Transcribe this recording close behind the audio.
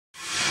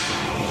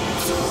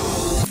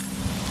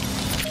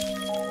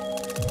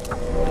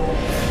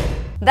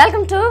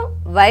Welcome to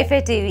wifi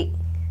TV.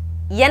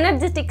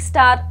 Energetic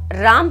star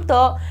రామ్తో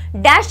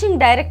dashing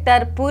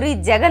director puri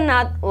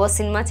Jagannadh oh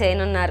cinema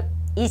చేయనున్నారు.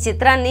 ఈ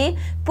చిత్రాన్ని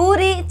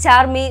పూరి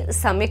చార్మి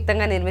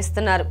సంయుక్తంగా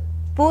నిర్మిస్తున్నారు.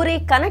 పూరి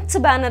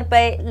కనెక్ట్స్ బ్యానర్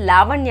పై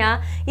లావణ్య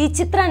ఈ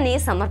చిత్రాన్ని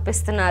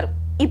సమర్పిస్తున్నారు.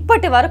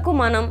 ఇప్పటి వరకు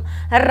మనం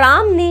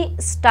రామ్ని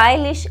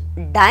స్టైలిష్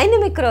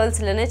డైనమిక్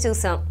రోల్స్లోనే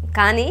చూసాం.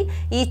 కానీ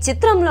ఈ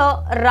చిత్రంలో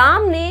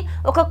రామ్ని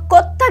ఒక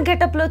కొత్త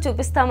గెటప్లో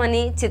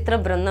చూపిస్తామని చిత్ర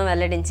బృందం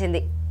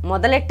వెల్లడించింది.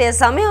 మొదలెట్టే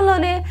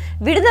సమయంలోనే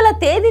విడుదల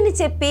తేదీని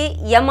చెప్పి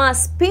యమా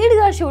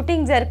స్పీడ్గా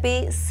షూటింగ్ జరిపి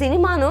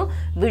సినిమాను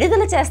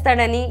విడుదల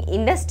చేస్తాడని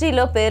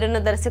ఇండస్ట్రీలో పేరున్న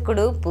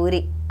దర్శకుడు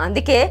పూరి.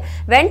 అందుకే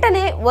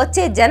వెంటనే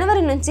వచ్చే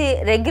జనవరి నుంచి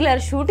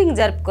రెగ్యులర్ షూటింగ్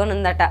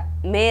జరుపుకోనుందట.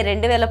 మే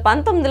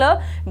 2019లో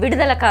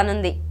విడుదల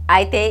కానుంది.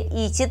 అయితే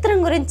ఈ చిత్రం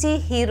గురించి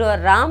హీరో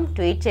రామ్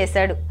ట్వీట్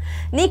చేశాడు.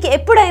 నీకు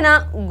ఎప్పుడైనా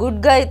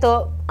గుడ్ గైతో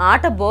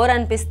ఆట బోర్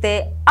అనిపిస్తే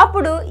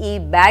అప్పుడు ఈ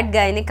బ్యాడ్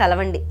గైని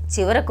కలవండి.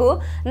 చివరకు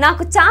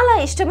నాకు చాలా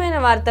ఇష్టమైన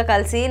వారితో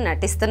కలిసి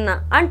నటిస్తున్నా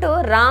అంటూ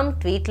రామ్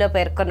ట్వీట్లో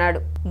పేర్కొన్నాడు.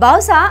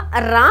 బహుశా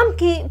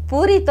రామ్కి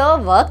పూరితో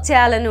వర్క్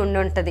చేయాలని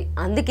ఉండుంటది.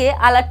 అందుకే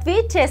అలా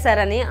ట్వీట్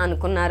చేశారని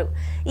అనుకున్నారు.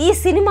 ఈ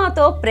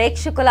సినిమాతో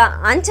ప్రేక్షకుల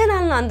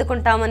అంచనాలను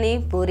అందుకుంటామని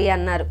పూరి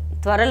అన్నారు.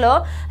 త్వరలో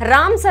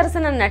రామ్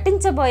సరసన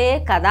నటించబోయే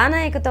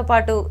కథానాయకతో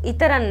పాటు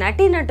ఇతర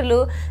నటీనటులు,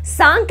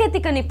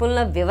 సాంకేతిక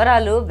నిపుణుల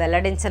వివరాలు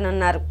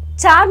వెల్లడించనున్నారు.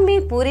 చార్మి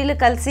పూరీలు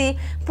కలిసి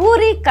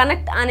పూరి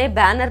కనెక్ట్ అనే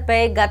బ్యానర్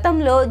పై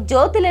గతంలో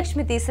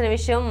జ్యోతిలక్ష్మి తీసిన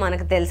విషయం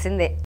మనకు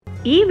తెలిసిందే.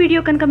 ఈ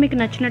వీడియో కనుక మీకు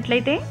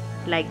నచ్చినట్లయితే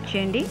లైక్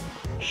చేయండి,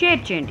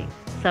 షేర్ చేయండి,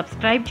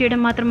 సబ్స్క్రైబ్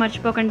చేయడం మాత్రం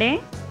మర్చిపోకండి.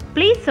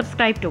 Please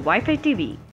subscribe to wifi TV.